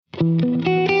But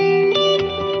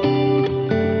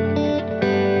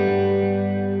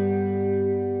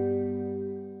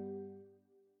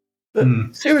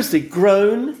seriously,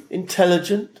 grown,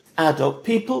 intelligent, adult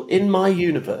people in my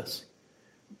universe,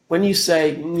 when you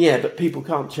say, yeah, but people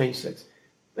can't change sex,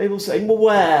 they will say,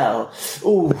 well,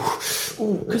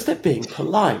 because they're being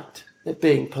polite. They're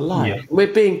being polite. Yeah.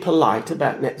 We're being polite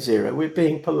about net zero. We're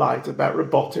being polite about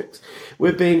robotics.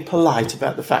 We're being polite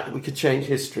about the fact that we could change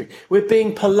history. We're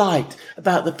being polite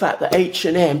about the fact that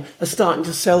H&M are starting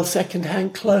to sell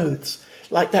second-hand clothes.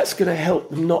 Like that's going to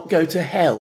help them not go to hell.